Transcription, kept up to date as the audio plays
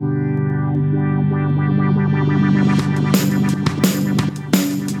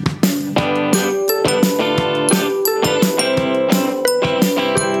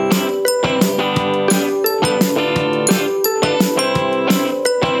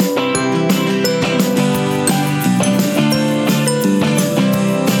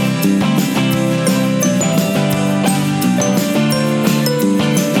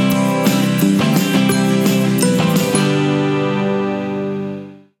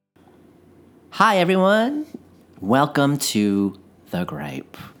Hi, everyone. Welcome to The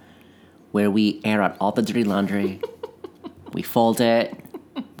Gripe, where we air out all the dirty laundry. We fold it.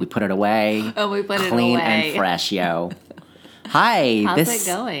 We put it away. Oh, we put it away. Clean and fresh, yo. Hi, How's this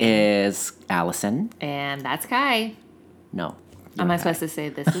it going? is Allison. And that's Kai. No. Am I supposed to say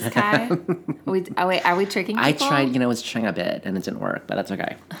this is Kai? Are we tricking people? I tried, was trying a bit, and it didn't work, but that's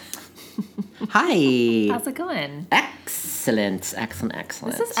okay. Hi. How's it going? Excellent.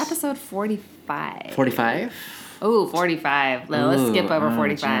 This is episode 45. 45? Oh, 45. Let's skip over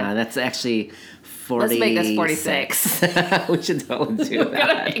 45. Yeah, that's actually 40. Let's make this 46. We should totally do We're that.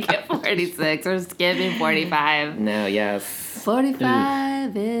 going to make it 46. We're skipping 45. No, yes.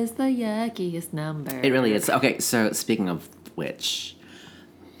 45 is the yuckiest number. It really is. Okay, so speaking of which,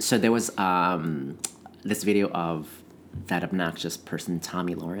 so there was this video of that obnoxious person,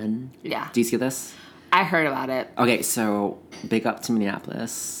 Tommy Lauren. Yeah. Do you see this? I heard about it. Okay, so big up to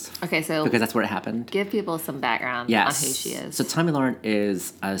Minneapolis. Okay, so because that's where it happened. give people some background on who she is. So Tommy Lauren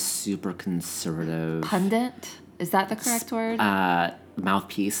is a super conservative Pundit? Is that the correct word?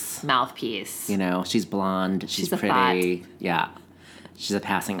 mouthpiece. Mouthpiece. She's blonde. She's a pretty. thought. Yeah. She's a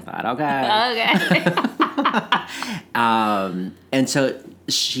passing thought. Okay. Okay. And so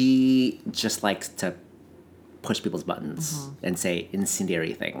she just likes to push people's buttons and say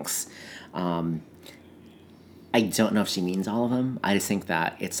incendiary things. I don't know if she means all of them. I just think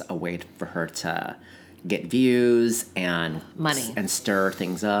that it's a way for her to get views and Money. and stir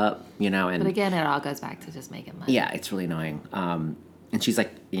things up, And But again, it all goes back to just making money. yeah, it's really annoying. And she's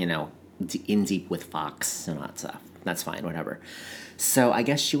like, in deep with Fox and all that stuff. That's fine, whatever. So I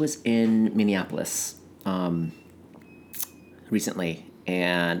guess she was in Minneapolis recently,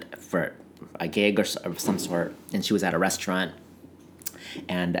 and for a gig of some sort, and she was at a restaurant,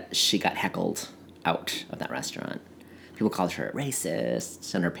 and she got heckled out of that restaurant. People called her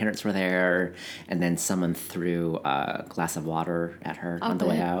racist, and her parents were there, and then someone threw a glass of water at her on the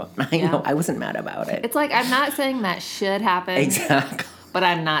way out. I know, I wasn't mad about it. It's like, I'm not saying that should happen. Exactly. But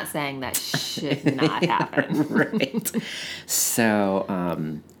I'm not saying that should not happen. Right. So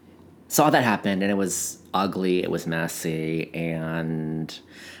all that happened, and it was ugly, it was messy, and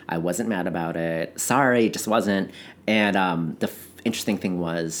I wasn't mad about it. Sorry, it just wasn't. And the interesting thing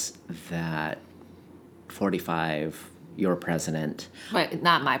was that 45, your president. But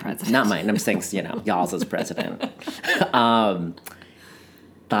not my president. Not mine. I'm saying, y'all's as president. Thought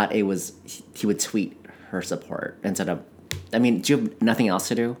it was, he would tweet her support instead of, do you have nothing else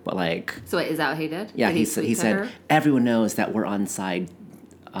to do? But So wait, is that what he did? yeah, Did he tweet to said, her? everyone knows that we're on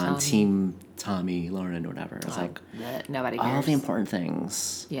Team Tommy Lauren or whatever. It's Nobody cares. all the important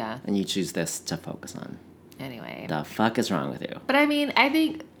things. Yeah. And you choose this to focus on. Anyway. The fuck is wrong with you? But I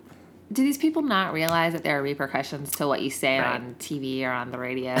think, do these people not realize that there are repercussions to what you say on TV or on the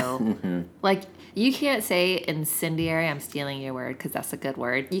radio? Like, you can't say incendiary, I'm stealing your word because that's a good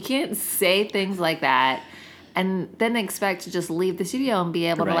word. You can't say things like that and then expect to just leave the studio and be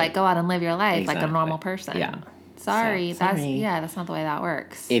able to go out and live your life like a normal person. Yeah. Sorry. Sorry. That's not the way that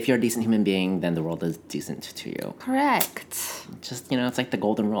works. If you're a decent human being, then the world is decent to you. Correct. Just, it's like the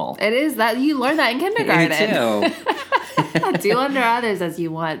golden rule. It is that you learned that in kindergarten. Me too. Do unto others as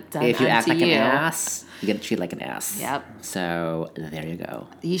you want done If you act unto like you. an ass, you get treated like an ass. Yep. So there you go.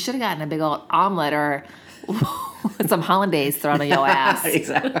 You should have gotten a big old omelet or some hollandaise thrown on your ass.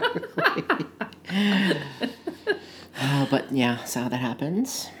 Exactly. But yeah, so that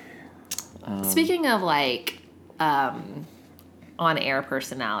happens. Speaking of on-air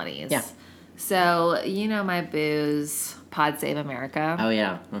personalities. Yeah. So, my booze, Pod Save America. Oh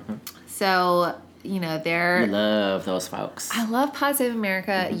yeah. Mm-hmm. So, they're... We love those folks. I love Pod Save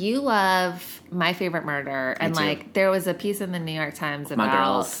America. Mm-hmm. You love My Favorite Murder. And, there was a piece in the New York Times My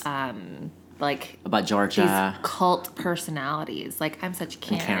about... girls. About Georgia. These cult personalities. I'm such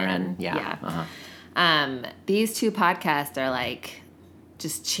Karen. Yeah. Uh-huh. These two podcasts are,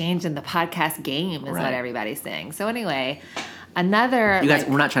 just changing the podcast game is what everybody's saying. So anyway, another... You guys,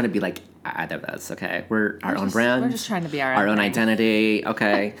 we're not trying to be like either of us, okay? We're our own brand. We're just trying to be our own thing. identity,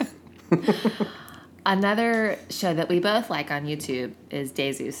 okay? Another show that we both like on YouTube is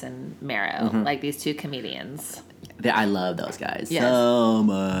Jesus and Mero, these two comedians. I love those guys so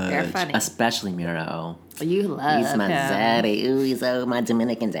much. They're funny. Especially Mero. You love He's my him. daddy. Ooh, he's my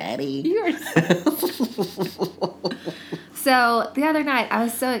Dominican daddy. You're So the other night, I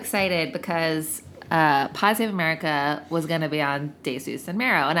was so excited because Pod Save America was going to be on Jesus and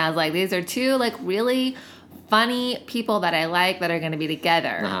Mero. And I was like, these are two really funny people that I like that are going to be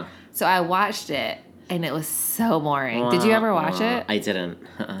together. Uh-huh. So I watched it, and it was so boring. Did you ever watch it? I didn't.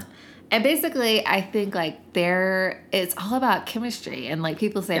 And basically, I think like it's all about chemistry, and like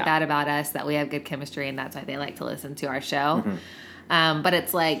people say that about us, that we have good chemistry, and that's why they like to listen to our show. But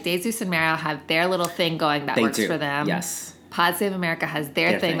it's like Jesus and Mero have their little thing going that works for them. Yes. Pod Save America has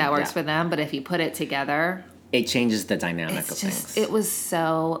their thing that works for them, but if you put it together, it changes the dynamic of things. It was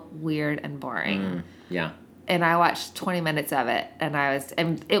so weird and boring. Yeah. And I watched 20 minutes of it,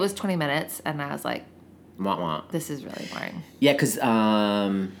 and it was 20 minutes, and I was like, wah, wah. This is really boring. Yeah, because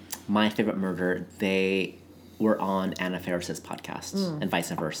My Favorite Murder, they were on Anna Faris's podcast and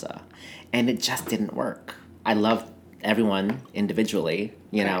vice versa. And it just didn't work. I love everyone individually,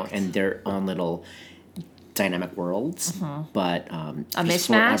 you know, in their own little dynamic worlds. But a for mishmash?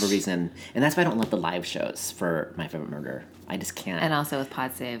 whatever reason. And that's why I don't love the live shows for My Favorite Murder. I just can't. And also with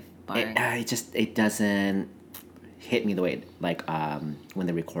Pod Save, boring. It doesn't hit me the way, like, when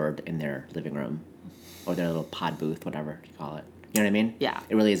they record in their living room. Or their little pod booth, whatever you call it. You know what I mean? Yeah.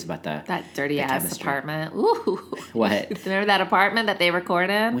 It really is about that dirty ass chemistry. apartment. Ooh. What? Remember that apartment that they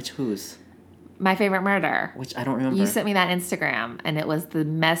record in? Whose? My Favorite Murder. Which I don't remember. You sent me that Instagram, and it was the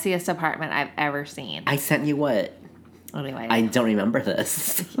messiest apartment I've ever seen. I sent you what? Anyway. I don't remember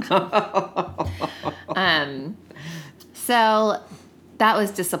this. So that was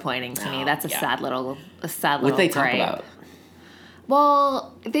disappointing to me. That's a sad little What did they talk about?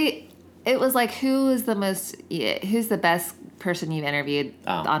 Well, it was like, who's the best person you've interviewed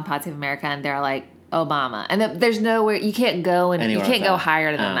on Pod Save America, and they're like, Obama. And there's nowhere, you can't go and Anywhere you can't go else.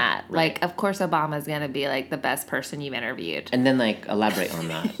 higher than that. Right. Like, of course Obama's going to be like the best person you've interviewed. And then, like, elaborate on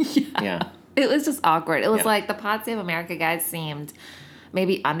that. Yeah. It was just awkward. It was like the Pod Save America guys seemed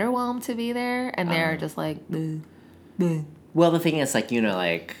maybe underwhelmed to be there, and they're just like, bleh, bleh. Well, the thing is, like, you know,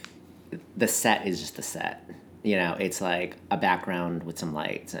 like, the set is just the set. You know, it's like a background with some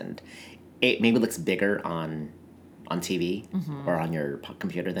lights, and it maybe looks bigger on TV or on your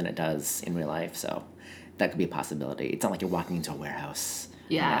computer than it does in real life. So that could be a possibility. It's not like you're walking into a warehouse.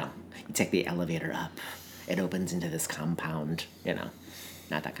 Yeah. You know? You take the elevator up. It opens into this compound, you know.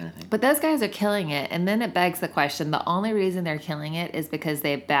 Not that kind of thing. But those guys are killing it. And then it begs the question, the only reason they're killing it is because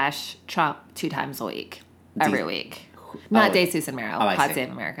they bash Trump 2 times a week. Every week. Not Jesus and Mero, Pod Save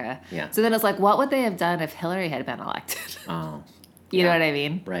America. Yeah. So then it's like, what would they have done if Hillary had been elected? Oh. You know what I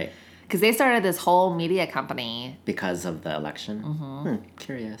mean? Right. Because they started this whole media company. Because of the election?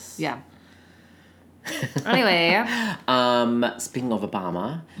 Curious. Yeah. Anyway. Speaking of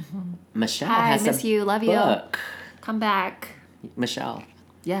Obama, Michelle Hi, has miss a you, love book. you. Come back. Michelle.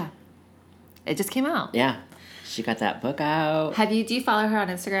 Yeah. It just came out. Yeah. She got that book out. Do you follow her on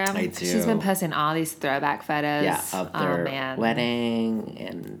Instagram? I do. She's been posting all these throwback photos. Yeah, of their wedding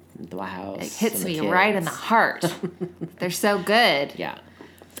and the White House. It hits me kids. right in the heart. They're so good. Yeah.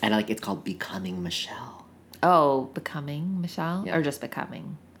 And it's called Becoming Michelle. Oh, Becoming Michelle? Yeah. Or just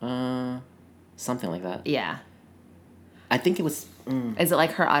Becoming? Something like that. Yeah. I think it was... Is it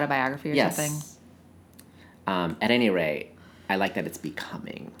like her autobiography or something? At any rate, I like that it's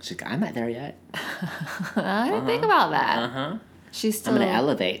becoming. She's like, I'm not there yet. I didn't think about that. Uh-huh. She's still... I'm going to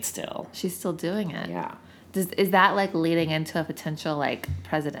elevate still. She's still doing it. Yeah. Is that like leading into a potential like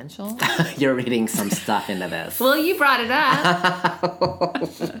presidential? You're reading some stuff into this. Well, you brought it up.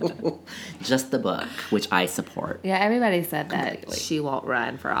 Just the book, which I support. Yeah, everybody said that Completely. she won't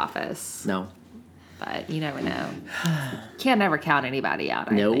run for office. No. But you never know. Can't never count anybody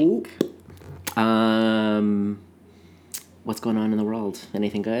out, I Nope. think. What's going on in the world?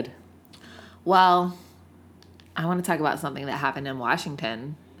 Anything good? Well, I want to talk about something that happened in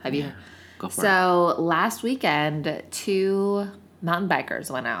Washington. Have you? Go for it. So last weekend, 2 mountain bikers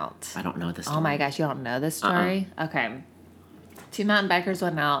went out. I don't know this story. Oh my gosh, you don't know this story? Okay. 2 mountain bikers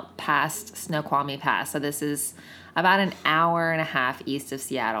went out past Snoqualmie Pass. So this is about an hour and a half east of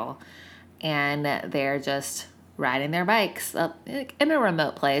Seattle. And they're just riding their bikes up in a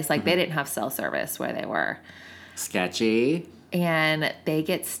remote place. Like they didn't have cell service where they were. Sketchy. And they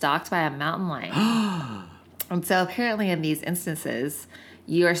get stalked by a mountain lion. And so apparently in these instances,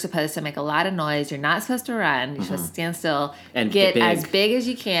 you are supposed to make a lot of noise. You're not supposed to run. You're supposed to stand still And get big. as big as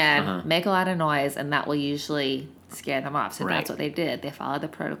you can, make a lot of noise, and that will usually scare them off. So Right. that's what they did. They followed the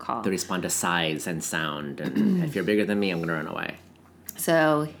protocol. They respond to size and sound. And if you're bigger than me, I'm going to run away.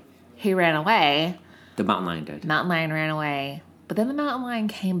 So he ran away. The mountain lion did. Mountain lion ran away. But then the mountain lion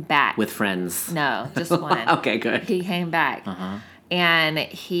came back. With friends. No, just one. Okay, good. He came back. And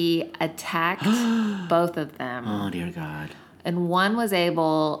he attacked both of them. Oh, dear God. And one was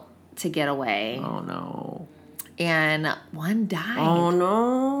able to get away. Oh, no. And one died. Oh,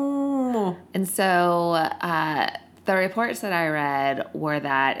 no. And so the reports that I read were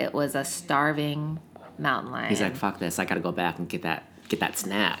that it was a starving mountain lion. He's like, fuck this. I got to go back and get that get that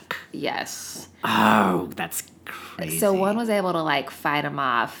snack. Yes. Oh, that's crazy. So one was able to like fight him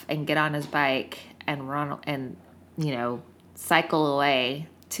off and get on his bike and run and, cycle away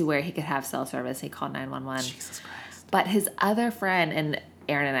to where he could have cell service. He called 911. Jesus Christ. But his other friend, and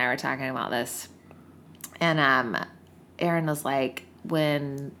Aaron and I were talking about this, and Aaron was like,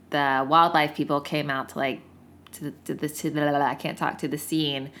 when the wildlife people came out to like to the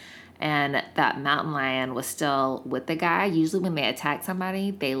scene, and that mountain lion was still with the guy. Usually when they attack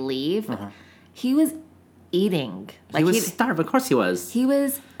somebody, they leave. He was eating. Like, he was starved. Of course he was.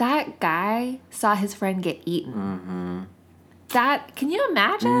 That guy saw his friend get eaten. Can you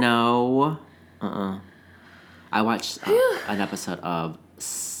imagine? No. I watched an episode of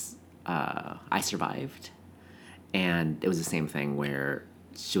I Survived, and it was the same thing where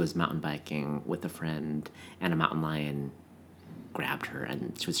she was mountain biking with a friend, and a mountain lion grabbed her,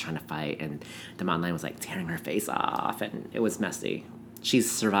 and she was trying to fight, and the mountain lion was like tearing her face off, and it was messy. She's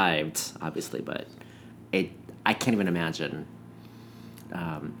survived, obviously, but I can't even imagine.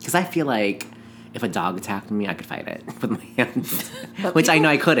 Because I feel like if a dog attacked me, I could fight it with my hands, which I know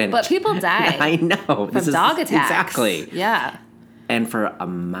I couldn't. But people die. I know. From dog attacks. Exactly. Yeah. And for a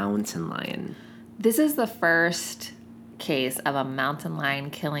mountain lion. This is the first case of a mountain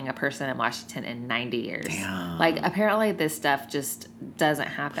lion killing a person in Washington in 90 years. Damn. Like, apparently this stuff just doesn't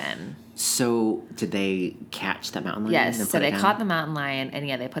happen. So, did they catch that mountain lion? Yes, so they caught the mountain lion,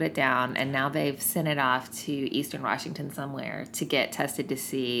 and they put it down, and now they've sent it off to Eastern Washington somewhere to get tested to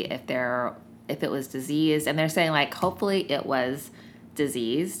see if it was diseased. And they're saying, like, hopefully it was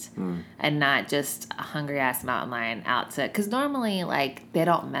diseased and not just a hungry-ass mountain lion out to... Because normally, like, they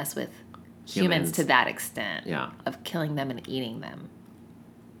don't mess with humans to that extent of killing them and eating them.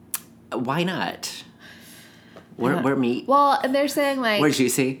 Why not? We're meat. Well, and they're saying, like... We're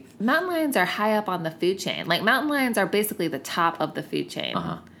juicy. Mountain lions are high up on the food chain. Like, mountain lions are basically the top of the food chain.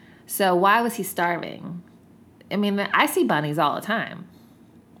 So why was he starving? I mean, I see bunnies all the time.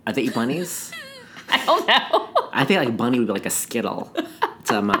 Are they bunnies? I don't know. I think like a bunny would be like a Skittle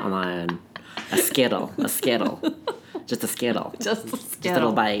to a mountain lion. A Skittle. Just a Skittle. Just a Just a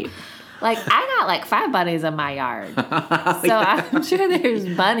little bite. Like, I got like 5 bunnies in my yard. So I'm sure there's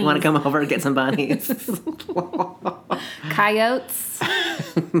bunnies. Want to come over and get some bunnies? Coyotes?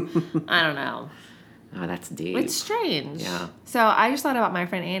 I don't know. Oh, that's deep. It's strange. Yeah. So I just thought about my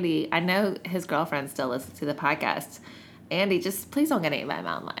friend Andy. I know his girlfriend still listens to the podcast. Andy, just please don't get eaten by a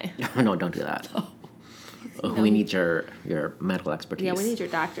mountain lion. No, don't do that. We need your medical expertise. Yeah, we need your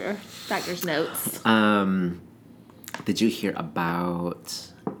doctor's notes. Did you hear about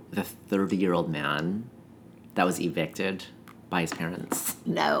the 30-year-old man that was evicted by his parents?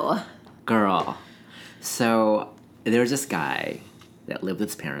 No. Girl. So there was this guy that lived with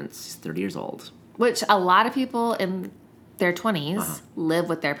his parents. He's 30 years old. Which a lot of people in their 20s live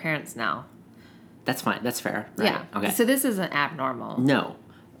with their parents now. That's fine. That's fair. Right? Yeah. Okay. So this isn't abnormal. No.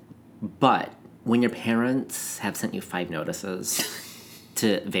 But when your parents have sent you 5 notices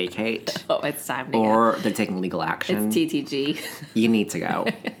to vacate, it's time to or they're taking legal action, it's TTG. You need to go.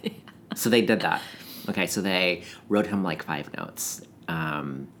 So they did that. Okay, so they wrote him like 5 notes.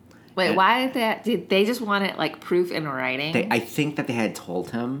 Wait, why did that? Did they just want it like proof in writing? I think that they had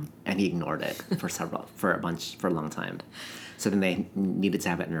told him, and he ignored it for a long time. So then they needed to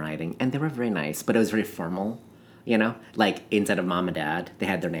have it in writing, and they were very nice, but it was very formal. Like instead of mom and dad, they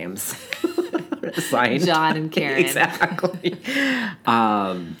had their names signed. John and Karen. Exactly.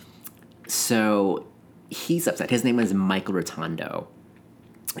 So he's upset. His name is Michael Rotondo.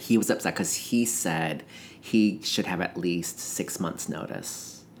 He was upset because he said he should have at least 6 months'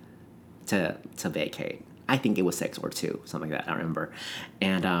 notice to vacate. I think it was 6 or 2, something like that. I don't remember.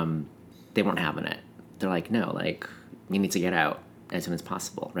 And they weren't having it. They're like, no, like, you need to get out as soon as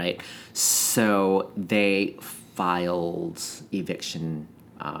possible, right? So they filed eviction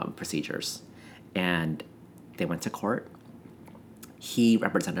procedures, and they went to court. He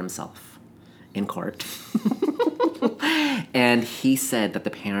represented himself in court. And he said that the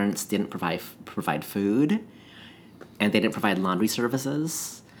parents didn't provide food, and they didn't provide laundry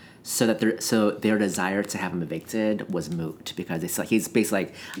services, so their desire to have him evicted was moot, because he's basically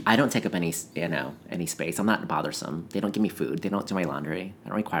like, I don't take up any space. I'm not bothersome. They don't give me food. They don't do my laundry. I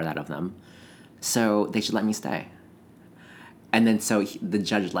don't require that of them. So they should let me stay. And then the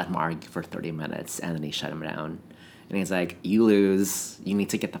judge let him argue for 30 minutes, and then he shut him down. And he's like, you lose. You need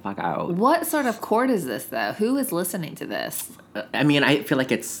to get the fuck out. What sort of court is this, though? Who is listening to this? I mean, I feel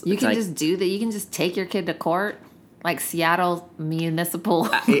like it's... You it's can like, just do that. You can just take your kid to court? Like Seattle Municipal?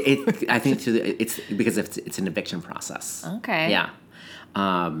 I think it's because it's an eviction process. Okay. Yeah.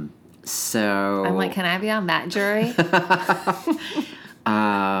 So... I'm like, can I be on that jury?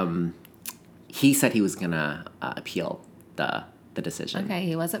 He said he was gonna appeal the decision. Okay,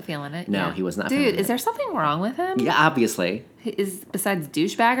 he wasn't feeling it. No, yeah. he was not. Dude, feeling is it. there something wrong with him? Yeah, obviously. Is besides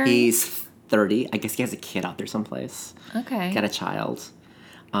douchebaggery? He's 30. I guess he has a kid out there someplace. Okay. Got a child.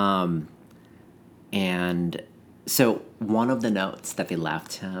 And so one of the notes that they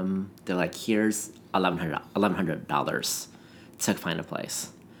left him, they're like, here's $1,100 to find a place.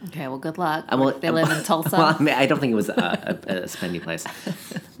 Okay, well, good luck. Well, They live in Tulsa. Well, I mean, I don't think it was a spendy place.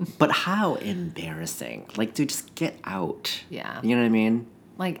 But how embarrassing. Like, dude, just get out. Yeah. You know what I mean?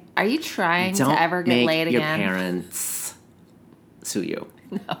 Like, are you trying Don't to ever get make laid your again? parents sue you.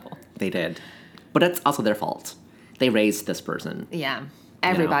 No. They did. But it's also their fault. They raised this person. Yeah.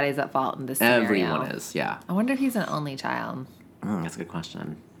 Everybody's at fault in this scenario. Everyone is, yeah. I wonder if he's an only child. That's a good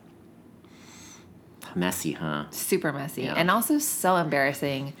question. Messy, huh? Super messy. Yeah. And also so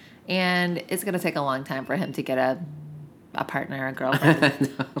embarrassing. And it's going to take a long time for him to get a partner, a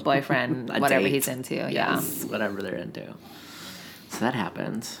girlfriend, boyfriend, A whatever date. he's into. Yes, whatever they're into. So that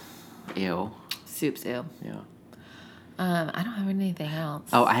happened. Ew. Soup soup. Yeah. I don't have anything else.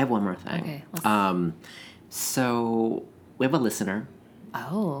 Oh, I have one more thing. Okay, let's- So we have a listener,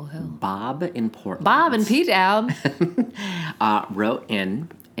 Oh, who? Bob in Portland. Bob and P Town. Wrote in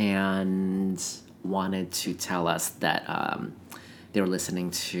and wanted to tell us that they were listening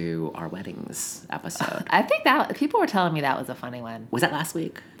to our weddings episode. I think that people were telling me that was a funny one. Was that last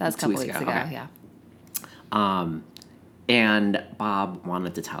week? That was a couple weeks ago. Okay. Yeah. And Bob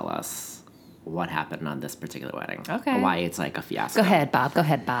wanted to tell us what happened on this particular wedding. Okay. Why it's like a fiasco. Go ahead, Bob. Go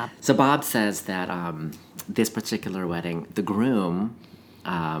ahead, Bob. So Bob says that this particular wedding, the groom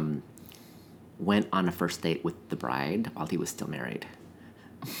went on a first date with the bride while he was still married.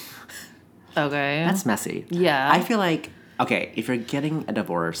 Okay. That's messy. Yeah. I feel like, okay, if you're getting a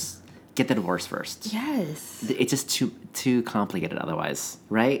divorce, get the divorce first. Yes. It's just too complicated otherwise,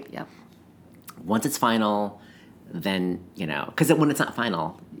 right? Yep. Once it's final, then, you know, because when it's not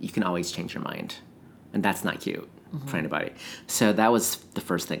final, you can always change your mind. And that's not cute for anybody. So that was the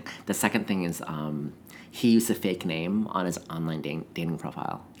first thing. The second thing is he used a fake name on his online dating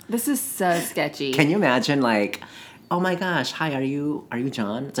profile. This is so sketchy. Can you imagine, like, oh my gosh, hi, are you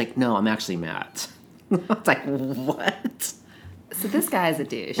John? It's like, no, I'm actually Matt. It's like, what? So this guy is a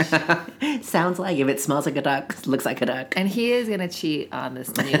douche. Sounds like, if it smells like a duck, looks like a duck. And he is going to cheat on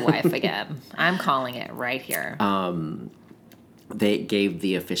this new wife again. I'm calling it right here. They gave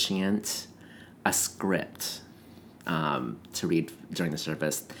the officiant a script to read during the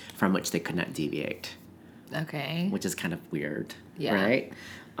service from which they could not deviate, Okay. which is kind of weird, Yeah. right?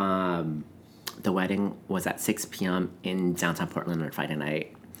 The wedding was at 6 p.m. in downtown Portland on Friday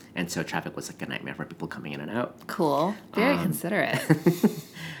night, and so traffic was like a nightmare for people coming in and out. Cool. Very considerate.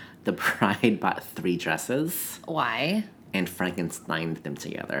 The bride bought 3 dresses Why? and Frankensteined them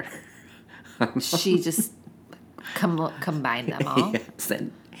together. She just combined them all. Yes,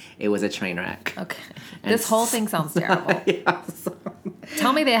 and it was a train wreck. Okay. And This whole thing sounds terrible. Yes.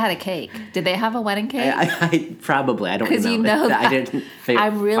 Tell me they had a cake. Did they have a wedding cake? I probably, I don't know. Because you know that I didn't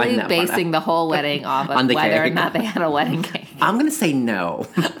I'm find really that part basing out. the whole wedding off of On the whether or cake. not they had a wedding cake. I'm gonna say no.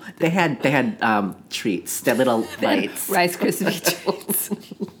 They had treats, their little lights. Rice Krispie treats.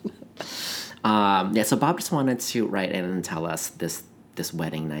 Yeah, so Bob just wanted to write in and tell us this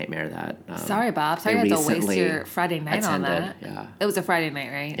wedding nightmare that. Sorry, Bob. Sorry they you have to waste recently your Friday night on attended. that. Yeah. It was a Friday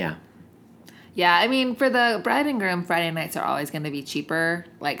night, right? Yeah. Yeah, I mean, for the bride and groom, Friday nights are always going to be cheaper.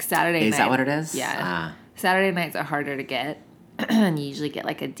 Like Saturday night. Is that what it is? Yeah. Ah. Saturday nights are harder to get. And you usually get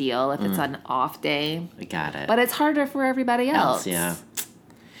like a deal if it's an off day. I got it. But it's harder for everybody else. Yeah.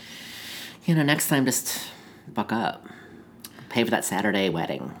 You know, next time just buck up. Pay for that Saturday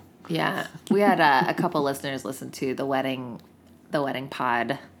wedding. Yeah. We had a couple listeners listen to the wedding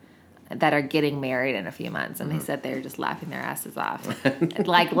pod that are getting married in a few months, and they said they were just laughing their asses off.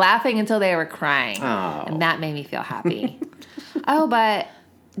 Like laughing until they were crying. Oh. And that made me feel happy. Oh, but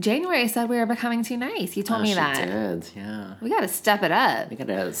January said we were becoming too nice. You told me She that. did, yeah. We got to step it up. We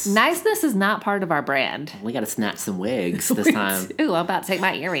gotta Niceness is not part of our brand. we gotta snatch some wigs this time. Ooh, I'm about to take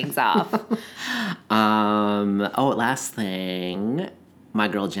my earrings off. Last thing. My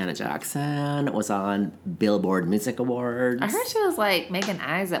girl Janet Jackson was on Billboard Music Awards. I heard she was like making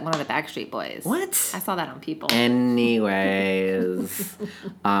eyes at one of the Backstreet Boys. What? I saw that on People. Anyways.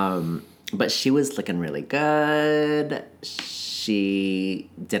 But she was looking really good. She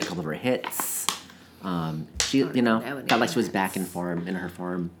did a couple of her hits. She, felt like she was back in form, in her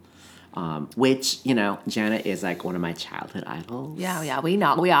form. Which, Janet is like one of my childhood idols. Yeah, we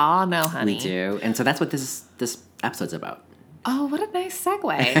know. We all know, honey. We do. And so that's what this episode's about. Oh, what a nice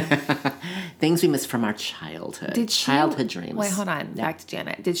segue. Things we miss from our childhood. Childhood dreams. Wait, hold on. Back to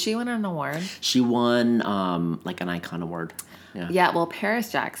Janet. Did she win an award? She won like an icon award. Yeah. Yeah, well,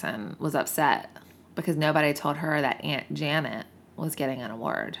 Paris Jackson was upset because nobody told her that Aunt Janet was getting an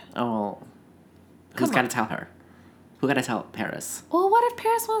award. Oh, who's got to tell her? Who got to tell Paris? Well, what if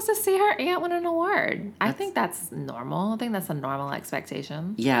Paris wants to see her aunt win an award? I think that's normal. I think that's a normal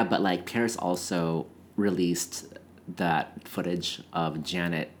expectation. Yeah, but like Paris also released that footage of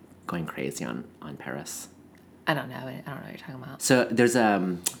Janet going crazy on Paris. I don't know. I don't know what you're talking about. So there's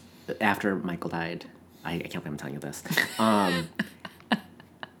after Michael died, I can't believe I'm telling you this.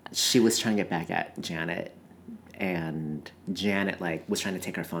 She was trying to get back at Janet, and Janet like was trying to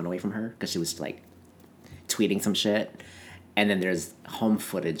take her phone away from her because she was like tweeting some shit, and then there's home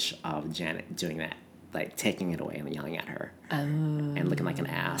footage of Janet doing that, like taking it away and yelling at her and looking like an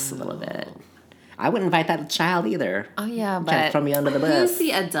ass a little bit. I wouldn't invite that child either. Oh yeah, Trying but to throw me under the bus. who's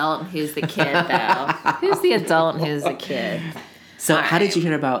the adult and who's the kid though? Who's the adult and who's the kid? So All how right. did you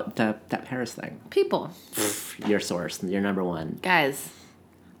hear about that Paris thing? People, Your source, your number one. guys.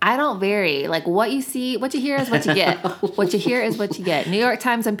 I don't vary. Like what you see, what you hear is what you get. What you hear is what you get. New York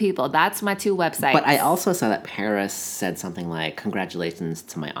Times and People. That's my two websites. But I also saw that Paris said something like, "Congratulations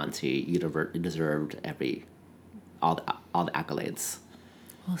to my auntie. You deserved all the accolades."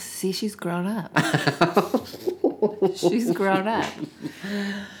 Well, see, she's grown up. She's grown up.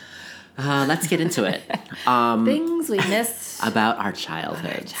 Let's get into it. Things we missed. About our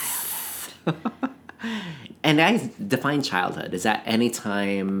childhoods. And I define childhood. Is that any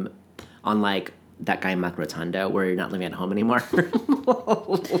time on like that guy in Mac Rotundo where you're not living at home anymore?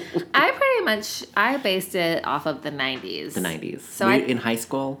 I based it off of the 90s. The 90s. So Were you in high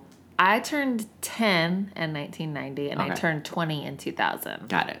school? I turned 10 in 1990 and I Okay. turned 20 in 2000.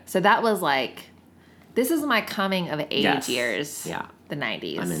 Got it. So that was like, this is my coming of age Yes. years. Yeah. The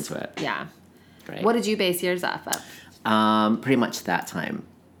 90s. I'm into it. Yeah. Great. What did you base yours off of? Pretty much that time.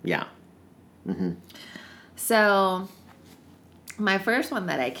 Yeah. So my first one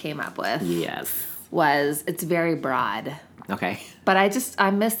that I came up with Yes. was, it's very broad, Okay. but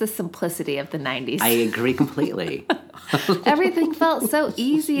I miss the simplicity of the 90s. I agree completely. Everything felt so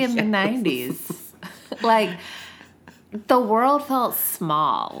easy in the 90s. Like, the world felt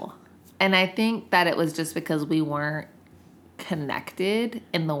small. And I think that it was just because we weren't connected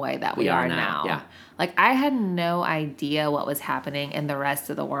in the way that we are now. Yeah. Like, I had no idea what was happening in the rest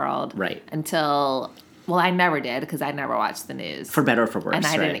of the world. Right. Until, well, I never did because I never watched the news. For better or for worse. And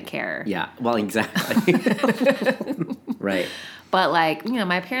I right? didn't care. Yeah. Well, exactly. Right. But, like, you know,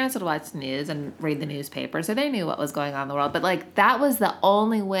 my parents would watch the news and read the newspaper, so they knew what was going on in the world. But, like, that was the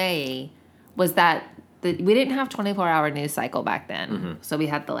only way, was that we didn't have 24-hour news cycle back then. Mm-hmm. So we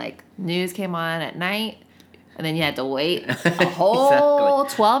had the, like, news came on at night, and then you had to wait a whole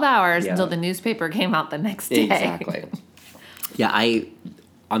 12 hours Yeah. until the newspaper came out the next day. Exactly. Yeah,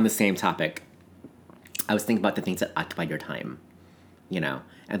 on the same topic, I was thinking about the things that occupied your time, you know,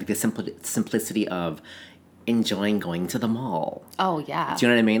 and the simplicity of enjoying going to the mall. Oh, yeah. Do you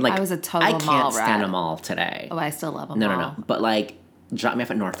know what I mean? Like, I was a total I mall can't stand rat. a mall today. Oh, I still love them No, all. no. But like, drop me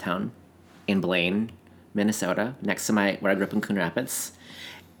off at Northtown in Blaine, Minnesota, next to where I grew up in Coon Rapids.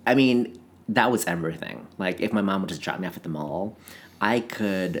 I mean, that was everything. Like, if my mom would just drop me off at the mall, I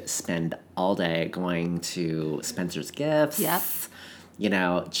could spend all day going to Spencer's Gifts. Yep. You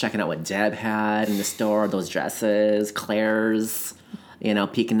know, checking out what Deb had in the store, those dresses, Claire's, you know,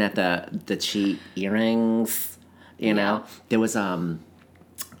 peeking at the cheap earrings. You know, there was a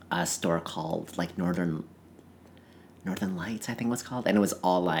store called like Northern Lights, I think it was called, and it was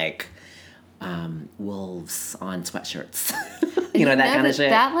all like wolves on sweatshirts. you know, that kind of shit.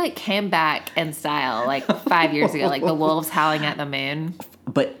 That, like, came back in style, like, 5 years ago. Like, the wolves howling at the moon.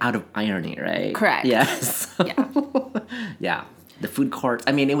 But out of irony, right? Correct. Yes. Yeah. Yeah. The food court.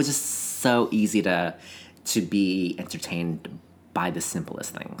 I mean, it was just so easy to be entertained by the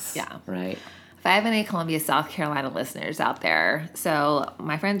simplest things. Yeah. Right? If I have any Columbia, South Carolina listeners out there, so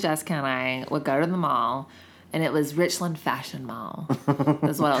my friend Jessica and I would go to the mall, and it was Richland Fashion Mall.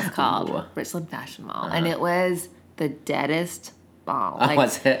 That's what it was called. Ooh. Richland Fashion Mall. And it was the deadest mall. Oh,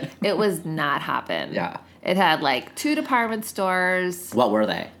 was it? It was not hopping. Yeah. It had, like, 2 department stores. What were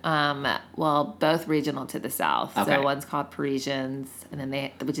they? Well, both regional to the south. Okay. So one's called Parisians, and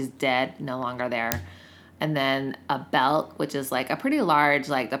then which is dead, no longer there. And then a Belk, which is like a pretty large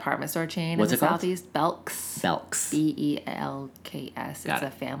like department store chain What's in the it called? southeast. Belks. Belks. Belks. Got It's it. a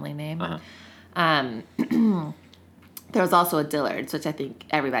family name. Uh-huh. There was also a Dillard's, which I think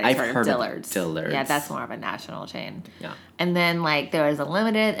everybody's I've heard heard of of Dillard's. Dillard's. Yeah, that's more of a national chain. Yeah. And then like there was a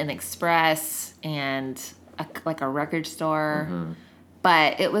Limited, an Express, and like a record store,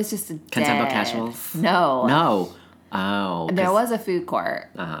 but it was just a Contempo dead. Casuals? No. No. Oh. And there was a food court.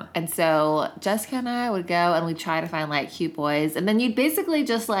 Uh-huh. And so Jessica and I would go and we'd try to find like cute boys. And then you'd basically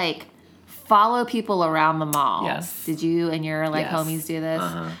just like follow people around the mall. Yes. Did you and your like Yes. homies do this?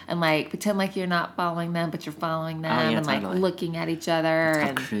 And like pretend like you're not following them, but you're following them and like looking at each other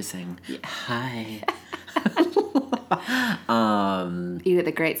and cruising. Yeah. Hi. Eat at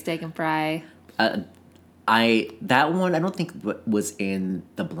the Great Steak and Fry. That one I don't think was in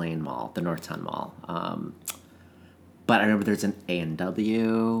the Blaine Mall, the Northtown Mall. But I remember there's an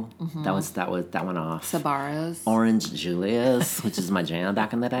A&W. That went off. Sbarro's. Orange Julius, which is my jam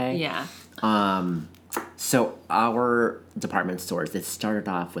back in the day. Yeah. So our department stores, it started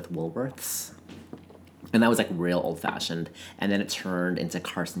off with Woolworths. And that was like real old fashioned. And then it turned into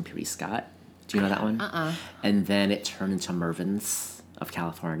Carson P. Scott. Do you know that one? And then it turned into Mervyn's of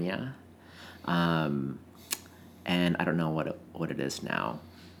California. And I don't know what it is now.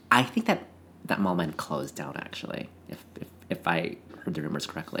 I think that mall might have closed down, actually, if I heard the rumors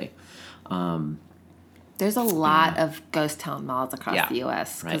correctly. There's a lot of ghost town malls across the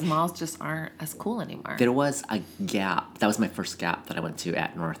U.S. because malls just aren't as cool anymore. There was a Gap. That was my first Gap that I went to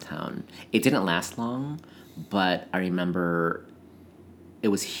at Northtown. It didn't last long, but I remember it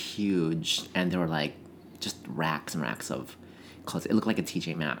was huge, and there were like just racks and racks of clothes. It looked like a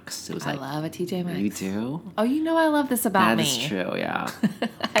TJ Maxx. It was I love a TJ Maxx. You do? Oh, you know I love this about me. That is true, yeah.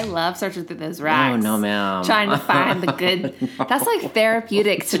 I love searching through those racks. Oh, no, ma'am. Trying to find the good. No. That's like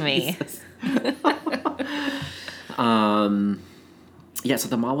therapeutic to me. Yeah, so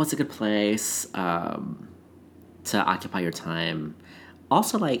the mall was a good place to occupy your time.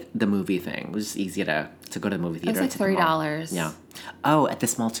 Also, like, the movie thing. It was just easy to go to the movie theater. It was like $3. Yeah. Oh, at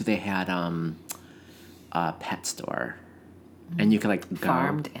this mall, too, they had a pet store. And you could, like, go.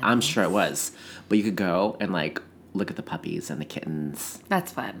 Farmed animals. I'm sure it was. But you could go and, like, look at the puppies and the kittens.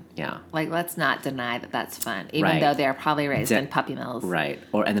 That's fun. Yeah. Like, let's not deny that that's fun. Even though they're probably raised in puppy mills. Right.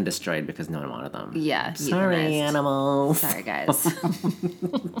 And then destroyed because no one wanted them. Yeah. Sorry, animals. Sorry, guys.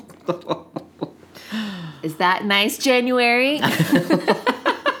 Is that nice, January?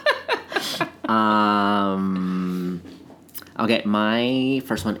 Okay, my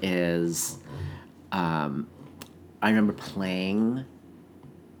first one is I remember playing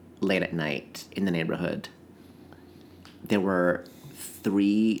late at night in the neighborhood. There were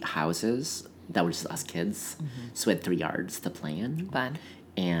 3 houses that were just us kids. So we had 3 yards to play in. Fun.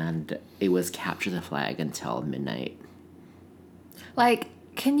 And it was capture the flag until midnight. Like,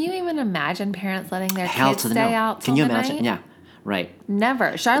 can you even imagine parents letting their Hell kids to the stay no. out till Can you midnight? imagine? Yeah, right.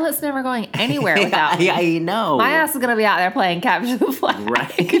 Never. Charlotte's never going anywhere without me. I know. My ass is going to be out there playing capture the flag.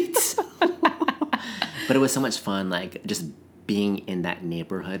 Right. But it was so much fun, like, just being in that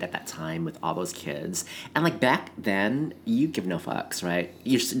neighborhood at that time with all those kids. And, like, back then, you give no fucks, right?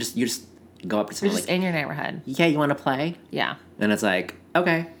 You just go up to someone You're just in your neighborhood. yeah, you want to play? Yeah. And it's like,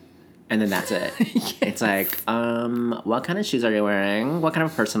 okay. And then that's it. Yes. It's like, what kind of shoes are you wearing? What kind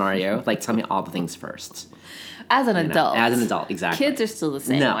of person are you? Like, tell me all the things first. As an adult. As an adult, exactly. Kids are still the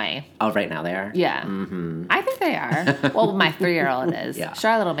same way. Oh, right now they are? Yeah. I think they are. Well, my 3-year-old is. Yeah.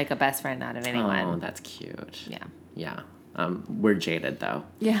 Charlotte will make a best friend out of anyone. Oh, that's cute. Yeah. Yeah. We're jaded, though.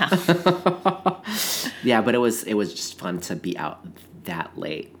 Yeah. Yeah, but it was just fun to be out that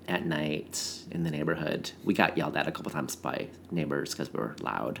late at night in the neighborhood. We got yelled at a couple times by neighbors because we were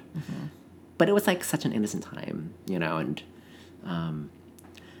loud. But it was like such an innocent time, you know, and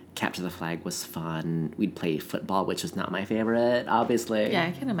capture the flag was fun. We'd play football, which was not my favorite, obviously. Yeah,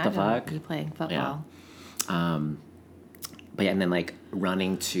 I can imagine you playing football. Yeah. But yeah, and then like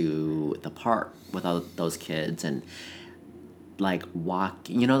running to the park with all those kids and like walk,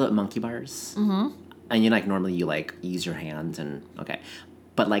 you know, the monkey bars? And you like normally you like use your hands and okay.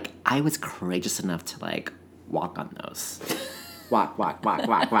 But like I was courageous enough to like walk on those. Walk all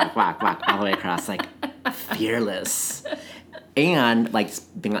the way across, like fearless. And like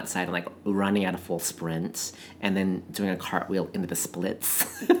being outside and like running at a full sprint and then doing a cartwheel into the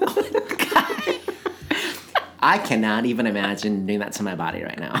splits. I cannot even imagine doing that to my body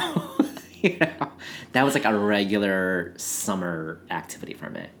right now. You know? That was like a regular summer activity for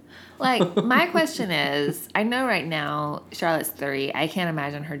me. Like, my question is, I know right now Charlotte's 3. I can't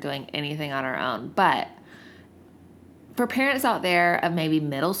imagine her doing anything on her own. But for parents out there of maybe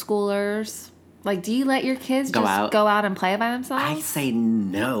middle schoolers, like, do you let your kids go out and play by themselves? I say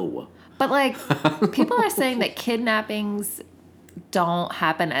no. But, like, people are saying that kidnappings don't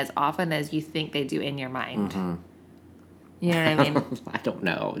happen as often as you think they do in your mind. You know what I mean? I don't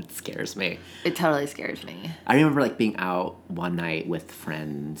know. It scares me. It totally scares me. I remember like being out one night with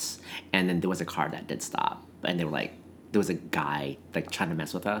friends, and then there was a car that did stop, and they were like, there was a guy like trying to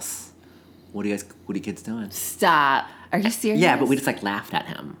mess with us. What are you kids doing? Stop. Are you serious? Yeah, but we just like laughed at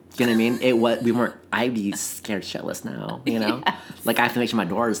him. You know what I mean? We weren't. I'd be scared shitless now. You know, Yes. like I have to make sure my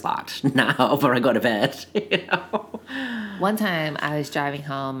door is locked now before I go to bed. You know. One time I was driving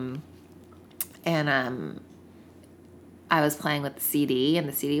home, and I was playing with the CD and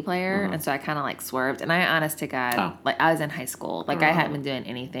the CD player, and so I kind of like swerved. And I, honest to God, like I was in high school, like I hadn't been doing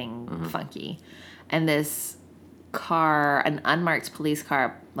anything funky, and this car, an unmarked police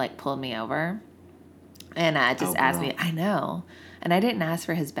car, like pulled me over, and just asked me. I know, and I didn't ask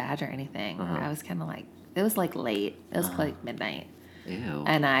for his badge or anything. I was kind of like, it was like late. It was like midnight. Ew.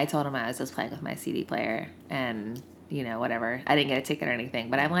 And I told him I was just playing with my CD player, and you know, whatever. I didn't get a ticket or anything,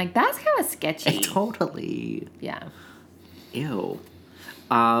 but I'm like, that's kind of sketchy. Totally. Yeah. Ew.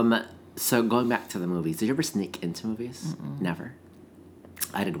 So going back to the movies, did you ever sneak into movies? Never.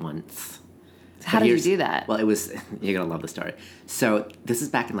 I did once. How did you do that? Well, it was, you're going to love the story. So this is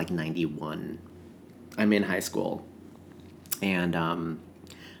back in like 91. I'm in high school. And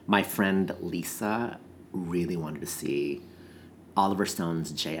my friend Lisa really wanted to see Oliver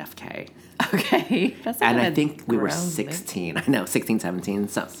Stone's JFK. Okay. That's And I think we were 16. I know, 16, 17,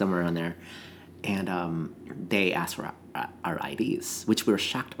 somewhere around there. And they asked for our IDs, which we were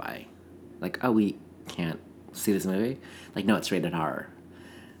shocked by. Like, oh, we can't see this movie? Like, no, it's rated R.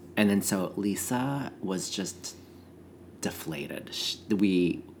 And then so Lisa was just deflated.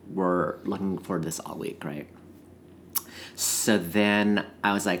 We were looking for this all week, right? So then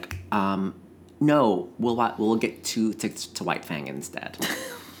I was like, no, we'll get 2 tickets to White Fang instead.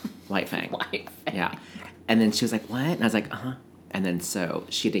 White Fang. White Fang. Yeah. And then she was like, what? And I was like, uh-huh. And then so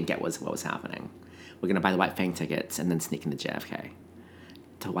she didn't get what was happening. We're going to buy the White Fang tickets and then sneak into JFK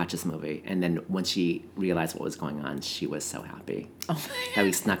to watch this movie. And then when she realized what was going on, she was so happy that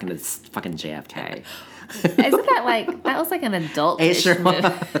we snuck into this fucking JFK. Isn't that like, that was like an adult It sure movie.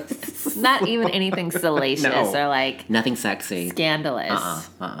 was. Not even anything salacious No. or like Nothing sexy. scandalous.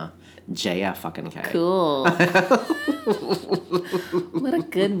 JF fucking K. Cool. What a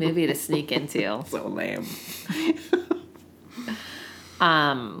good movie to sneak into. So lame.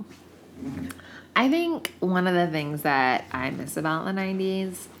 I think one of the things that I miss about the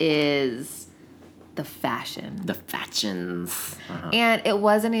 90s is the fashion. The fashions. And it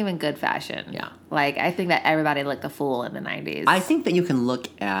wasn't even good fashion. Yeah. Like, I think that everybody looked a fool in the 90s. I think that you can look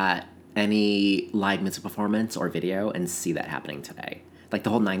at any live music performance or video and see that happening today. Like, the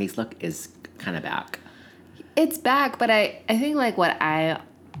whole 90s look is kind of back. It's back, but I think, like, what I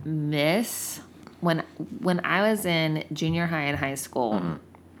miss when I was in junior high and high school,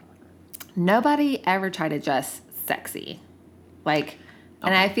 nobody ever tried to dress sexy. Like,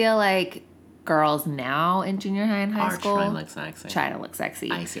 and I feel like girls now in junior high and high school trying to look sexy. try to look sexy.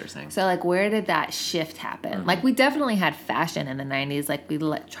 I see what you're saying. So, like, where did that shift happen? Like, we definitely had fashion in the 90s. Like, we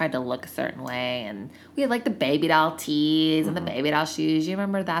tried to look a certain way. And we had, like, the baby doll tees and the baby doll shoes. You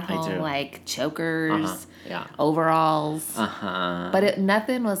remember that whole, do. like, chokers, Yeah. overalls? But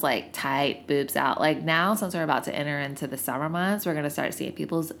Nothing was, like, tight, boobs out. Like, now, since we're about to enter into the summer months, we're going to start seeing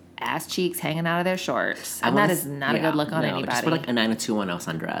people's ass cheeks hanging out of their shorts. And that is not a good look on anybody. Just wear like a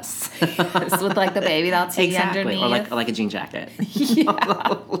 90210 sundress. Just with like the baby doll tee underneath. Or like a jean jacket.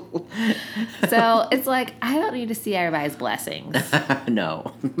 Yeah. So it's like, I don't need to see everybody's blessings.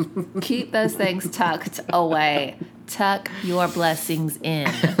 No. Keep those things tucked away. Tuck your blessings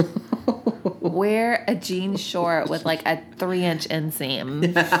in. Wear a jean short with like a 3-inch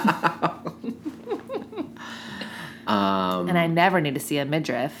inseam. And I never need to see a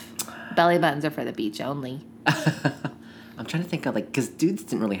midriff. Belly buttons are for the beach only. I'm trying to think of, like, because dudes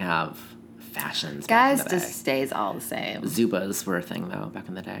didn't really have fashions Guys back in the day. just stays all the same. Zubas were a thing, though, back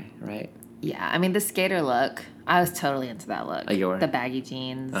in the day, right? Yeah, I mean, the skater look, I was totally into that look. Oh, you were? The baggy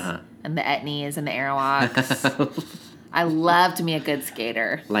jeans and the etnies and the airwalks. I loved me a good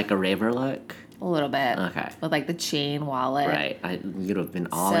skater. Like a raver look? A little bit. Okay. With like the chain wallet. Right. You'd have been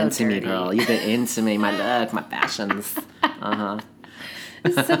all So into me, dirty. girl. You've been into me, my look, my fashions.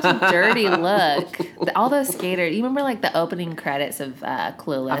 It's such a dirty look. All those skaters, you remember like the opening credits of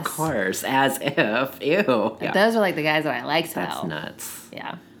Clueless? Of course, as if. Ew. Yeah. Those were like the guys that I liked That's though. nuts.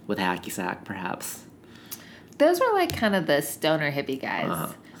 Yeah. With hacky sack, perhaps. Those were like kind of the stoner hippie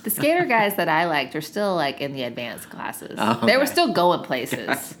guys. The skater guys that I liked were still like in the advanced classes. Oh, They were okay. still going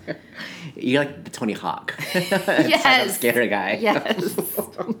places. You're like the Tony Hawk. Yes. Skater guy. Yes.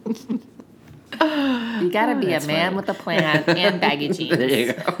 You gotta be a That's man funny. with a plan and baggy jeans. There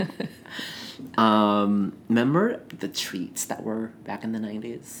you go. Remember the treats that were back in the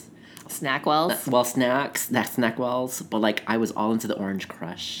 90s? Snack wells. Well, snack wells, but like I was all into the Orange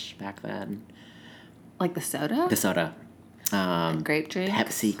Crush back then. Like the soda? The soda. Grape drink?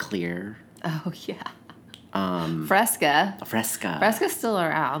 Pepsi Clear. Oh, yeah. Fresca. Fresca. Fresca's still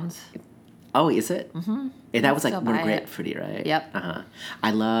around. Oh, is it? Mm-hmm. That was like still more buy it. grapefruity, right? Yep. Uh-huh.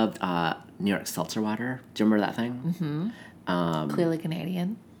 I loved New York seltzer water. Do you remember that thing? Clearly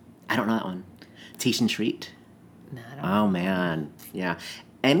Canadian. I don't know that one. Teach and Treat. No, I don't Oh, man. Yeah.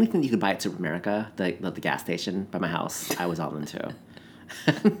 Anything you could buy at Super America, the gas station by my house, I was all into.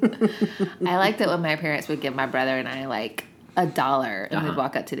 I liked it when my parents would give my brother and I like $1 and we'd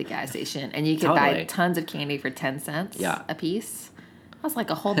walk up to the gas station and you could buy Totally. tons of candy for 10 cents Yeah. a piece. That was like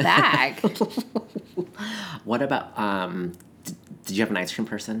a whole bag. What about, did you have an ice cream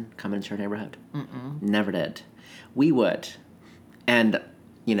person come into your neighborhood? Never did. We would. And,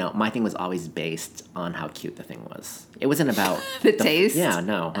 you know, my thing was always based on how cute the thing was. It wasn't about... The taste? Yeah,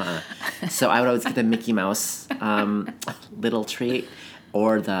 no. So I would always get the Mickey Mouse little treat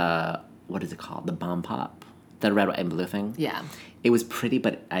or the, what is it called? The Bomb Pop. The red, white, and blue thing. Yeah. It was pretty,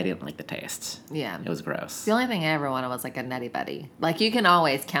 but I didn't like the taste. Yeah. It was gross. The only thing I ever wanted was like a Nutty Buddy. Like you can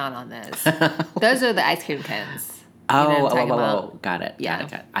always count on those. Those are the ice cream cones. You know what I'm talking about? Got it. Yeah.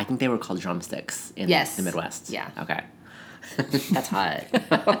 Got it. I think they were called drumsticks in Yes. the Midwest. Yeah. Okay. That's hot.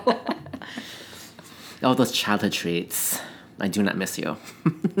 Oh, those childhood treats. I do not miss you.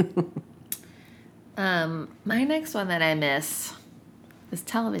 My next one that I miss is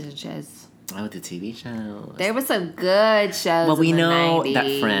television shows. Oh, the TV shows. There were some good shows. Well, we in the know 90s.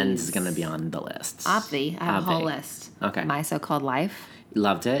 that Friends is going to be on the list. Obvi. I have a whole Obvi. list. Okay. My So-Called Life.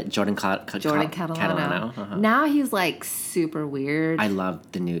 Loved it. Jordan Jordan Catalano. Uh-huh. Now he's like super weird. I love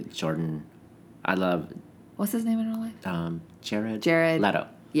the new Jordan. I love What's his name in real life? Jared Leto.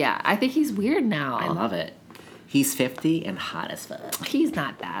 Yeah, I think he's weird now. I love it. He's 50 and hot as fuck. He's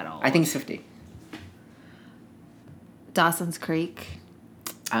not that old. I think he's 50. Dawson's Creek.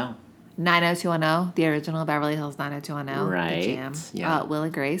 Oh. 90210, the original Beverly Hills 90210. Right, The Jam. yeah. Will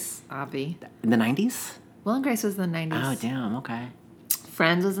and Grace, Obvi. In the 90s? Will and Grace was in the 90s. Oh, damn. Okay.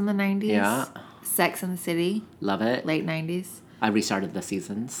 Friends was in the 90s. Yeah. Sex and the City, Love it. late 90s. I restarted the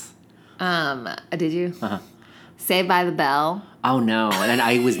seasons. Did you? Uh-huh. Saved by the Bell. Oh, no. And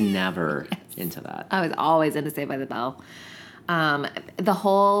I was never into that. I was always into Saved by the Bell. The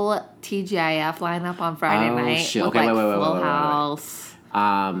whole TGIF lineup on Friday Oh, night shit. with Okay, like wait. Full House,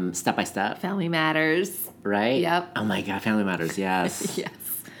 Step by Step, Family Matters. right? Yep. Oh, my God. Family Matters. Yes. Yes.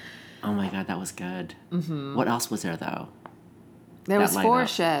 Oh, my God. That was good. Mm-hmm. What else was there, though? There That was 4 lineup.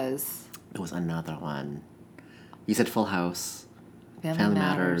 shows. There was another one. You said Full House, Family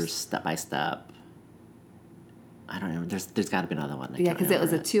Matters, Step by Step. I don't know. There's got to be another one. I Yeah, can't because it was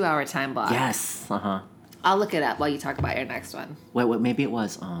a remember 2-hour time block. Yes. Uh-huh. I'll look it up while you talk about your next one. Wait, maybe it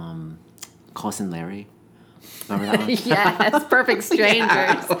was Cousin Larry. Remember that one? Yes, Perfect Strangers.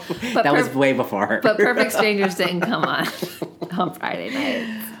 Yeah. But That was way before. But Perfect Strangers didn't come on Friday night.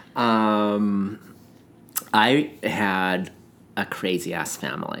 I had a crazy ass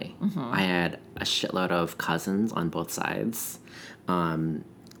family. Mm-hmm. I had a shitload of cousins on both sides.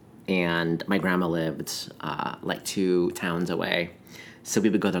 And my grandma lived like 2 towns away. So we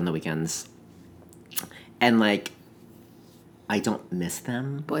would go there on the weekends. And like, I don't miss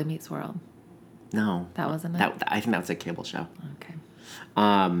them. Boy Meets World. No. That wasn't it? I think that was a cable show. Okay.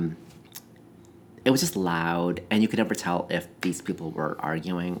 It was just loud, and you could never tell if these people were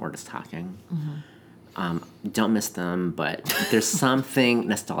arguing or just talking. Don't miss them, but there's something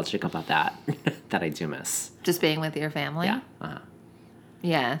nostalgic about that that I do miss. Just being with your family? Yeah.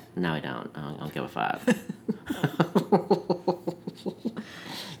 Yeah. No, I don't. I don't give a fuck.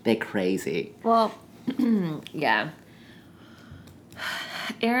 They're crazy. Well, yeah.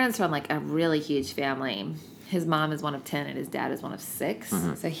 Aaron's from like a really huge family. His mom is one of 10 and his dad is one of 6.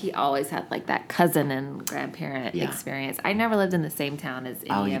 So he always had like that cousin and grandparent Yeah. experience. I never lived in the same town as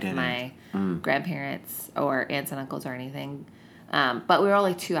Oh, any you of didn't? my grandparents or aunts and uncles or anything. But we were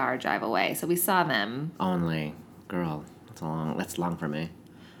only 2-hour drive away. So we saw them. Only. Girl, that's long for me.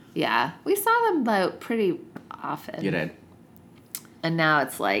 Yeah. We saw them though pretty often. You did. And now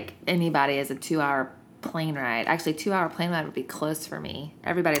it's like anybody has a 2-hour plane ride. Actually, 2-hour plane ride would be close for me.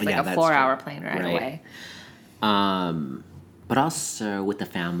 Everybody's like Yeah, a that's 4-hour true. plane ride Right. away. But also with the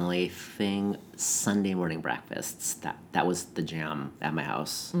family thing, Sunday morning breakfasts, that was the jam at my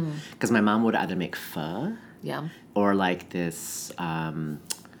house. Because my mom would either make pho Yeah. or like this,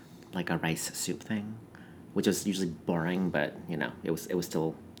 like a rice soup thing, which was usually boring, but you know, it was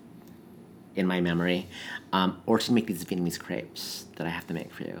still in my memory. Or she'd make these Vietnamese crepes that I have to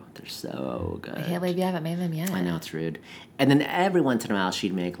make for you. They're so good. I can't believe you haven't made them yet. I know, it's rude. And then every once in a while,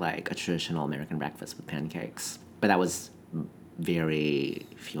 she'd make like a traditional American breakfast with pancakes. But that was very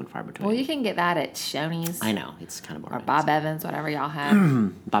few and far between. Well, you can get that at Shoney's. I know. It's kind of boring. Or Bob Evans, whatever y'all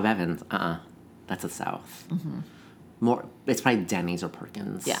have. Bob Evans. That's the South. More. It's probably Denny's or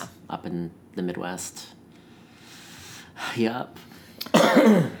Perkins. Yeah. Up in the Midwest. Yup.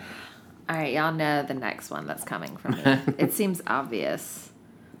 All right, y'all know the next one that's coming from me. It seems obvious,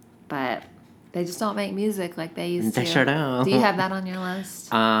 but they just don't make music like they used to. They sure don't. Do you have that on your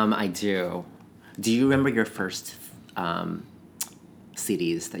list? I do. Do you remember your first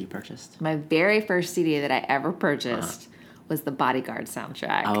CDs that you purchased? My very first CD that I ever purchased was the Bodyguard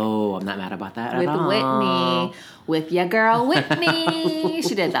soundtrack. Oh, I'm not mad about that With at all. Whitney, with your girl Whitney.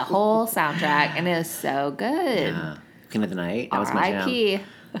 She did the whole soundtrack, and it was so good. Yeah. King of the Night. That was my jam. R.I.P.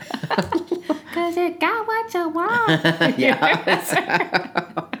 Because you got what you want.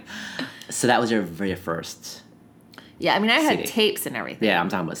 Yeah. So that was your very first. Yeah, I mean, I had CD. tapes and everything. Yeah, I'm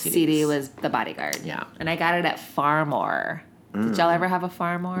talking about CDs. CD was the Bodyguard. Yeah. And I got it at Farmore. Did y'all ever have a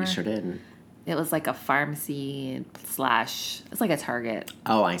Farmore? We sure did. It was like a pharmacy / it's like a Target.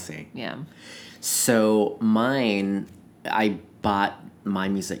 Oh, I see. Yeah. So mine, I bought my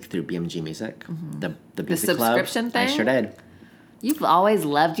music through BMG Music, the music club. subscription thing? I sure did. You've always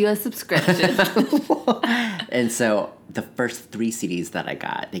loved you a subscription. And so the first 3 CDs that I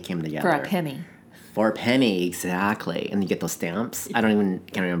got, they came together. For a penny. For a penny, exactly. And you get those stamps. I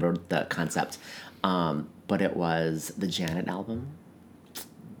can't remember the concept. But it was the Janet album.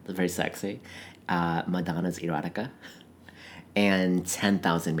 Very sexy. Madonna's Erotica. And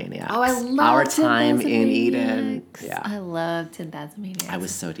 10,000 Maniacs. Oh, I love Our 10,000 Time in Eden. Maniacs. Yeah. I love 10,000 Maniacs. I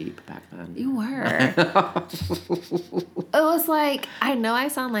was so deep back then. You were. It was like, I know I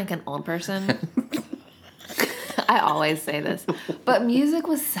sound like an old person. I always say this. But music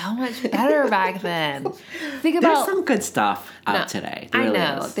was so much better back then. Think about... There's some good stuff out today. There really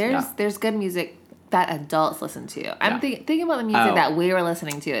I know. is. There's good music that adults listen to. I'm Yeah. thinking about the music that we were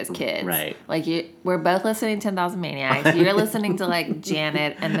listening to as kids. Right. Like, we're both listening to 10,000 Maniacs. You're listening to, like,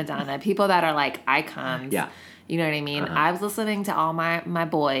 Janet and Madonna. People that are, like, icons. Yeah. You know what I mean? I was listening to all my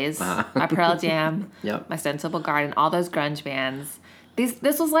boys. My Pearl Jam. Yep. My Stone Temple Garden. All those grunge bands.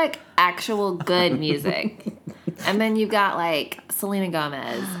 This was, like, actual good music. And then you've got, like, Selena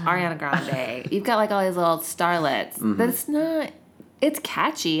Gomez, Ariana Grande. You've got, like, all these little starlets. But it's not... It's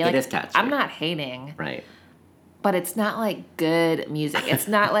catchy. Like, is catchy. I'm not hating. Right. But it's not, like, good music. It's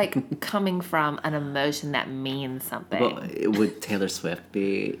not, like, coming from an emotion that means something. Well, would Taylor Swift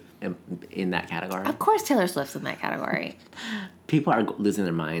be in that category? Of course Taylor Swift's in that category. People are losing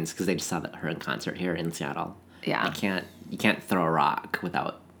their minds because they just saw her in concert here in Seattle. Yeah. You can't throw a rock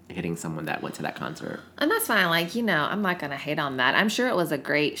without hitting someone that went to that concert. And that's fine. Like, I'm not going to hate on that. I'm sure it was a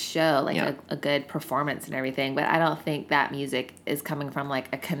great show, like Yeah. a good performance and everything. But I don't think that music is coming from,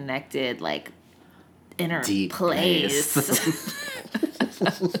 like, a connected, like, inner Deep place.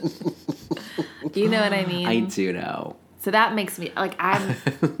 You know what I mean? I do know. So that makes me, like,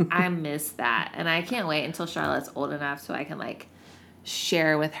 I miss that. And I can't wait until Charlotte's old enough so I can, like,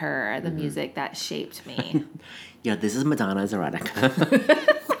 share with her the music that shaped me. Yeah, this is Madonna's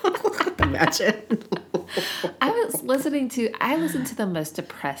Erotica. Imagine. I listened to the most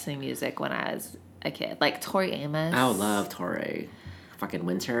depressing music when I was a kid. Like Tori Amos. I love Tori. Fucking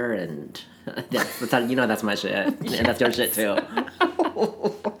Winter and that's my shit. And that's your shit too.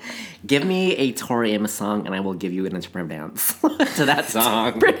 Give me a Tori Amos song and I will give you an interpretive dance to that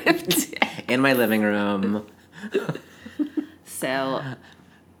song. In my living room. So,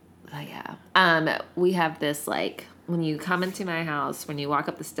 yeah. We have this, like, when you come into my house, when you walk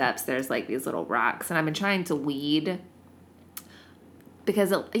up the steps, there's, like, these little rocks. And I've been trying to weed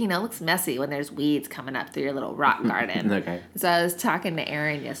because, it looks messy when there's weeds coming up through your little rock garden. Okay. So I was talking to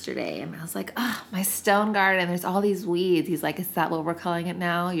Aaron yesterday, and I was like, oh, my stone garden, there's all these weeds. He's like, is that what we're calling it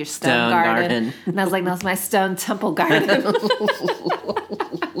now? Your stone garden? And I was like, no, it's my stone temple garden.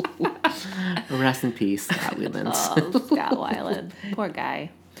 Rest in peace, Scott Weiland. Oh, Scott Weiland. Poor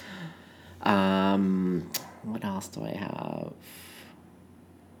guy. What else do I have?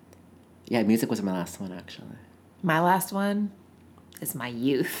 Yeah, music was my last one, actually. My last one is my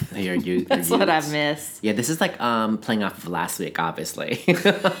youth. Your youth. That's what I miss. Yeah, this is like playing off of last week, obviously.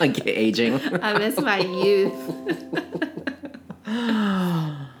 Like aging. I miss my youth.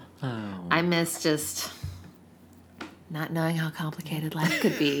 I miss just not knowing how complicated life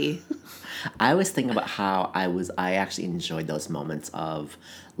could be. I was thinking about how I actually enjoyed those moments of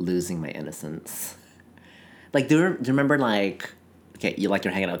losing my innocence. Like, do you remember, like, okay, you're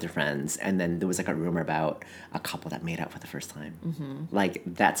hanging out with your friends, and then there was, like, a rumor about a couple that made out for the first time. Mm-hmm. Like,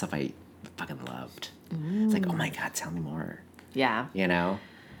 that stuff I fucking loved. It's like, oh my God, tell me more. Yeah. You know?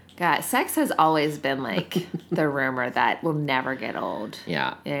 God, sex has always been like the rumor that will never get old.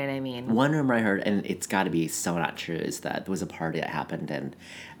 Yeah. You know what I mean? One rumor I heard, and it's got to be so not true, is that there was a party that happened and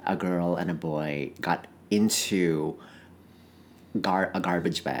a girl and a boy got into a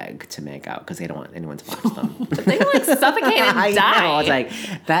garbage bag to make out because they don't want anyone to watch them. But they like suffocate and I die. know. It's like,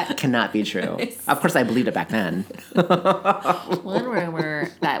 that cannot be true. Of course, I believed it back then. One rumor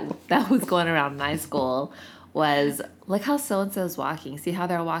that was going around my school was, look how so-and-so is walking. See how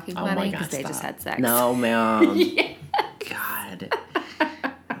they're walking Oh my funny? God, Because they stop. just had sex. No, ma'am. Yeah. God.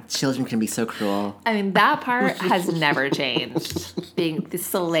 Children can be so cruel. I mean, that part has never changed. Being the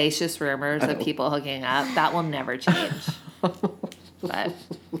salacious rumors of people hooking up, that will never change. But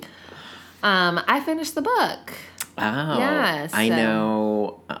I finished the book. Oh. Yeah, I so-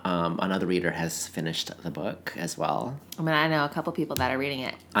 know another reader has finished the book as well. I mean, I know a couple people that are reading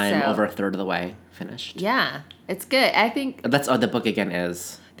it. I'm So, over a third of the way finished. Yeah, it's good. I think That's the book again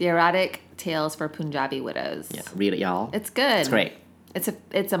is. The Erotic Tales for Punjabi Widows. Yeah, read it, y'all. It's good. It's great.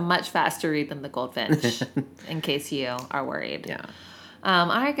 It's a much faster read than The Goldfinch, in case you are worried. Yeah. All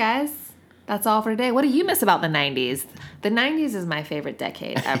right, guys. That's all for today. What do you miss about the 90s? The 90s is my favorite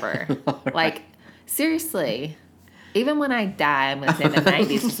decade ever. Like, seriously. Even when I die, I'm going to say the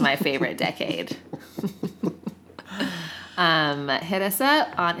 90s is my favorite decade. Hit us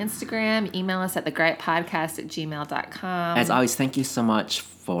up on Instagram. Email us at thegreatpodcast@gmail.com. As always, thank you so much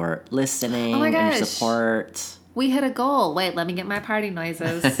for listening Oh my and your gosh. support. We hit a goal. Wait, let me get my party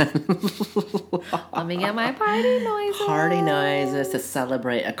noises. Let me get my party noises. Party noises to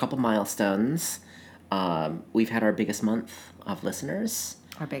celebrate a couple milestones. We've had our biggest month of listeners.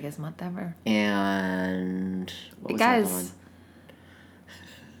 Our biggest month ever. And what was Guys, the other one?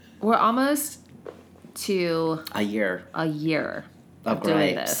 we're almost to A year a year of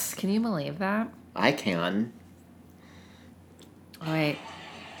doing grapes. this. Can you believe that? I can. Oh, wait.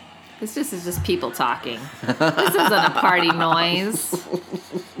 This just is just people talking. This isn't a party noise.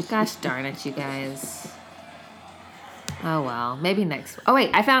 Gosh darn it, you guys. Oh, well. Maybe next. Oh, wait.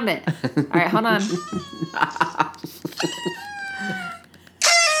 I found it. All right. Hold on.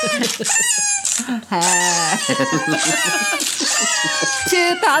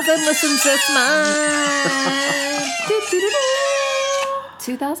 $2,000 listens this month.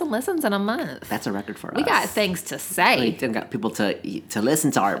 2,000 listens in a month. That's a record for us. We got things to say. We got people to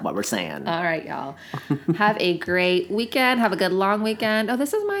listen to what we're saying. All right, y'all. Have a great weekend. Have a good long weekend. Oh,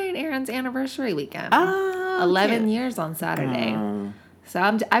 this is mine and Aaron's anniversary weekend. 11 years on Saturday. So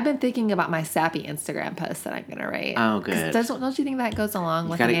I've been thinking about my sappy Instagram post that I'm going to write. Oh, 'Cause good. Don't you think that goes along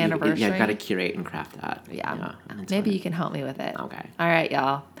with an anniversary? You've got to curate and craft that. Yeah. Maybe you can help me with it. Okay. All right,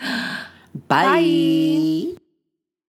 y'all. Bye. Bye.